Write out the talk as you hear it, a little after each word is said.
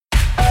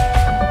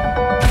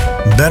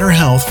better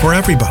health for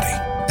everybody,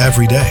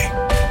 every day.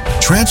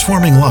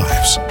 Transforming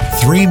lives,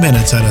 3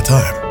 minutes at a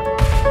time.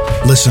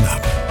 Listen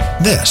up.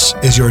 This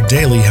is your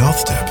daily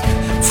health tip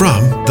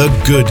from The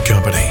Good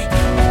Company.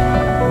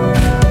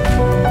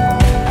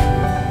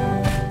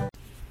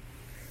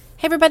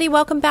 Hey everybody,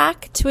 welcome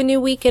back to a new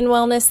week in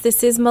wellness.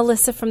 This is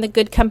Melissa from The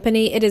Good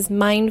Company. It is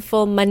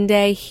Mindful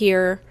Monday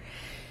here.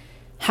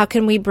 How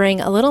can we bring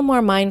a little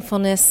more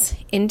mindfulness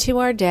into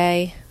our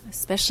day,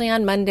 especially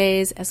on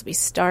Mondays as we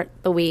start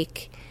the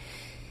week?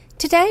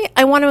 Today,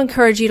 I want to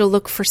encourage you to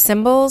look for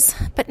symbols,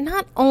 but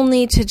not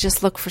only to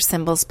just look for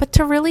symbols, but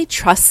to really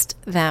trust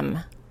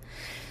them.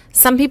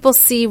 Some people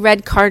see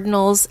red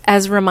cardinals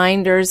as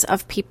reminders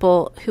of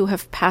people who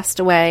have passed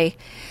away.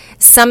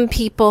 Some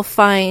people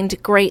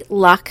find great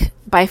luck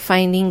by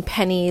finding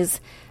pennies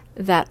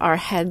that are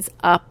heads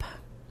up.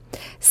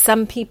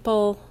 Some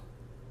people,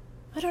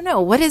 I don't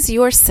know, what is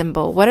your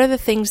symbol? What are the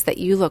things that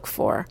you look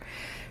for?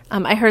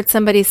 I heard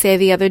somebody say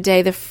the other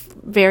day, the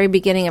very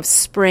beginning of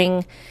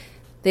spring,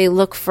 they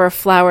look for a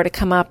flower to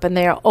come up and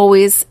they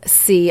always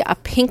see a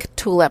pink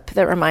tulip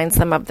that reminds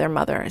them of their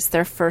mother as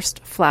their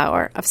first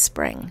flower of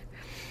spring.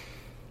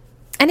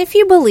 And if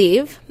you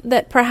believe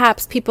that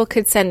perhaps people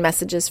could send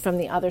messages from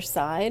the other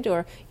side,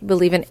 or you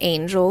believe in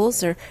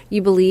angels, or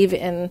you believe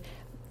in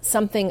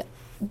something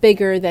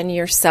bigger than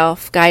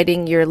yourself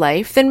guiding your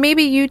life, then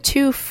maybe you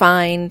too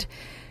find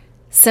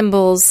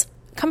symbols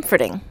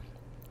comforting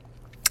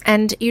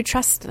and you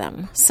trust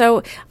them.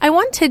 So I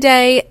want you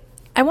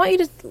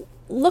to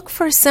look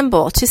for a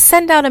symbol to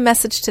send out a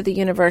message to the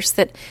universe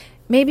that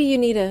maybe you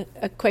need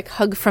a quick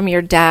hug from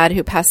your dad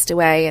who passed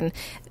away, and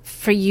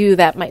for you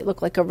that might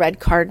look like a red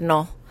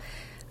cardinal.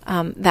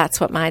 That's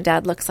what my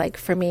dad looks like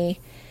for me.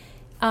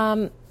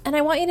 And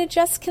I want you to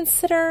just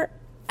consider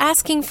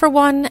asking for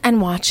one and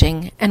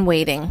watching and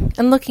waiting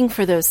and looking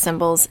for those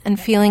symbols and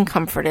feeling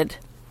comforted.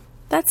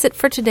 That's it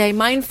for today.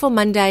 Mindful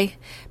Monday.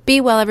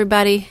 Be well,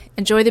 everybody.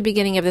 Enjoy the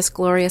beginning of this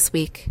glorious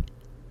week.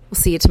 We'll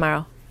see you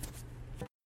tomorrow.